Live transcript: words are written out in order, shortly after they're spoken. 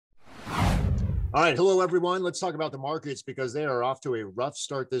All right. Hello, everyone. Let's talk about the markets because they are off to a rough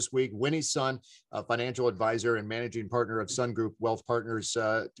start this week. Winnie Sun, a financial advisor and managing partner of Sun Group Wealth Partners,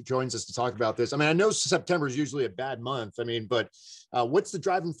 joins us to talk about this. I mean, I know September is usually a bad month. I mean, but what's the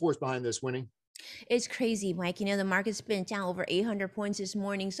driving force behind this, Winnie? It's crazy, Mike. The market's been down over 800 points this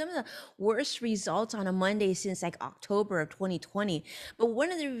morning. Some of the worst results on a Monday since like October of 2020. But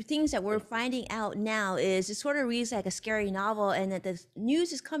one of the things that we're finding out now is it sort of reads like a scary novel, and that the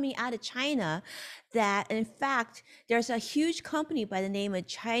news is coming out of China that, in fact, there's a huge company by the name of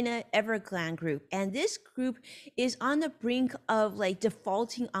China Evergrande Group. And this group is on the brink of like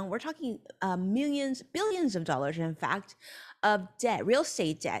defaulting on, we're talking millions, billions of dollars, in fact, of debt, real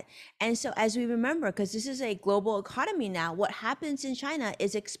estate debt. And so, as we remember, because this is a global economy now, what happens in China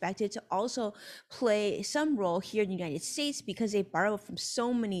is expected to also play some role here in the United States because they borrow from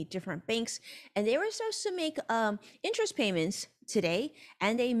so many different banks, and they were supposed to make interest payments today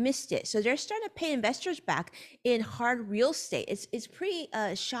and they missed it. So they're starting to pay investors back in hard real estate. It's pretty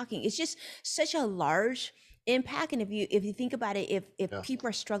shocking. It's just such a large impact. And if you think about it, if Yeah. people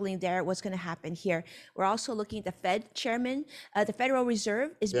are struggling there, what's going to happen here? We're also looking at the Fed chairman. The Federal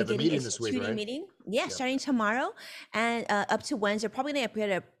Reserve is Yeah. They're beginning meeting its this week, 2D right? meeting. Yeah, Yeah. starting tomorrow and up to Wednesday. Probably going to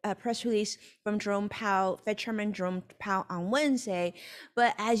get a press release from Jerome Powell, Fed Chairman Jerome Powell, on Wednesday.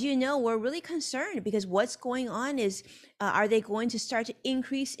 But as you know, we're really concerned because what's going on is, are they going to start to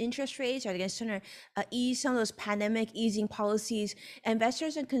increase interest rates? Are they going to start to ease some of those pandemic easing policies?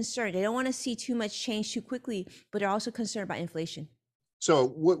 Investors are concerned. They don't want to see too much change too quickly, but they're also concerned about inflation. So,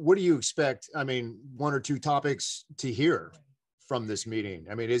 what do you expect? I mean, one or two topics to hear from this meeting.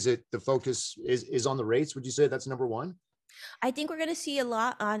 I mean, is it the focus is on the rates? Would you say that's number one? I think we're going to see a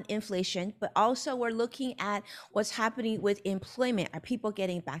lot on inflation, but also we're looking at what's happening with employment. Are people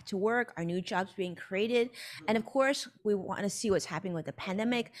getting back to work? Are new jobs being created? And of course, we want to see what's happening with the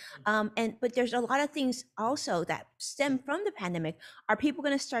pandemic. But there's a lot of things also that stem from the pandemic. Are people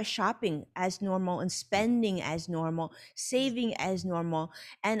going to start shopping as normal and spending as normal, saving as normal?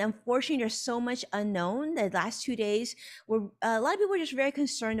 And unfortunately, there's so much unknown. The last 2 days, a lot of people are just very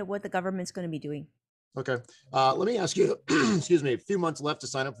concerned of what the government's going to be doing. Okay. Let me ask you, excuse me, a few months left to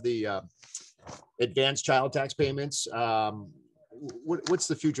sign up for the advanced child tax payments. What's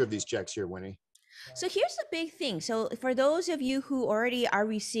the future of these checks here, Winnie? So here's the big thing. So for those of you who already are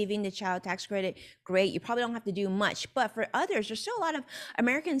receiving the child tax credit, great. You probably don't have to do much. But for others, there's still a lot of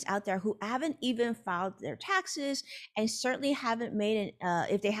Americans out there who haven't even filed their taxes and certainly haven't made it.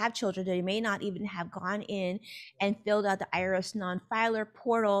 If they have children, they may not even have gone in and filled out the IRS non-filer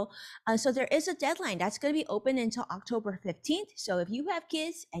portal. So there is a deadline that's going to be open until October 15th. So if you have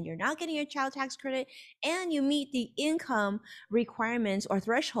kids and you're not getting your child tax credit and you meet the income requirements or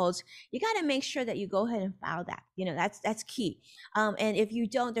thresholds, you got to make sure that you go ahead and file that. That's key. And if you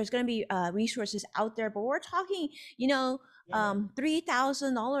don't, there's going to be resources out there, but we're talking,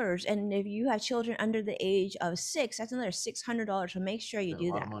 $3,000. And if you have children under the age of 6, that's another $600. So make sure you Yeah, a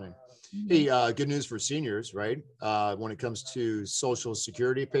do lot of that. money. Mhm. Hey, good news for seniors, right? When it comes to Social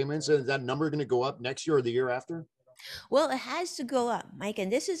Security payments, is that number going to go up next year or the year after? Well, it has to go up, Mike,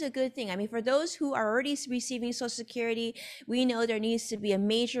 and this is a good thing. I mean, for those who are already receiving Social Security, we know there needs to be a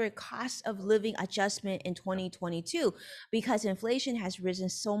major cost of living adjustment in 2022 because inflation has risen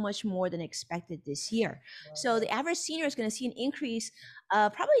so much more than expected this year. So the average senior is going to see an increase,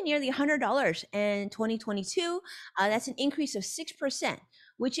 probably nearly $100 in 2022. That's an increase of 6%,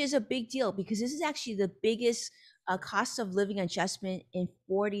 which is a big deal because this is actually the biggest cost of living adjustment in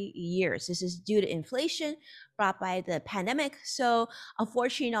 40 years. This is due to inflation brought by the pandemic. So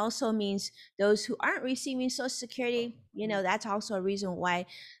unfortunately, it also means those who aren't receiving Social Security, that's also a reason why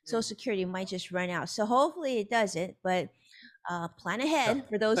Social Security might just run out. So hopefully it doesn't, but plan Yeah. ahead.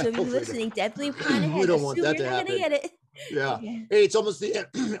 For those of you Hopefully, listening, definitely plan we ahead. don't want Assume that you're to not going to happen. get it. Yeah. Yeah. Hey, it's almost the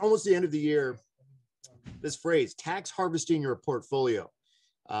almost the end of the year. This phrase, tax harvesting your portfolio.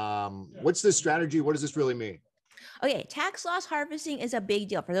 What's this strategy? What does this really mean? Okay, tax loss harvesting is a big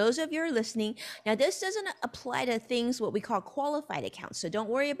deal. For those of you who are listening, now this doesn't apply to things what we call qualified accounts. So don't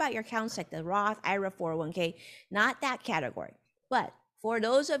worry about your accounts like the Roth, IRA, 401k, not that category. But for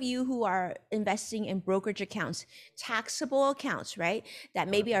those of you who are investing in brokerage accounts, taxable accounts, right? That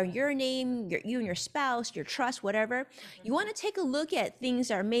maybe are your name, you and your spouse, your trust, whatever. You want to take a look at things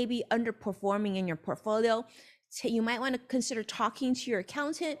that are maybe underperforming in your portfolio. you might want to consider talking to your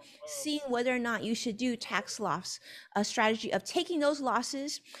accountant, seeing whether or not you should do tax loss, a strategy of taking those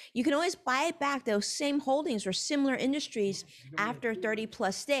losses. You can always buy back those same holdings or similar industries after 30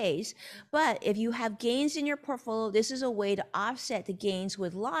 plus days. But if you have gains in your portfolio, this is a way to offset the gains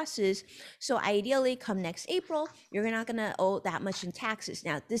with losses. So ideally, come next April, you're not going to owe that much in taxes.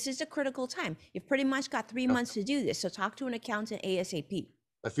 Now, this is a critical time. You've pretty much got 3 months to do this. So talk to an accountant ASAP.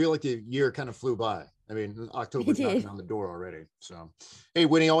 I feel like the year kind of flew by. I mean, It October's knocking did. on the door already. So, hey,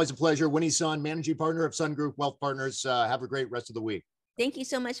 Winnie, always a pleasure. Winnie Sun, managing partner of Sun Group Wealth Partners. Have a great rest of the week. Thank you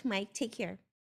so much, Mike. Take care.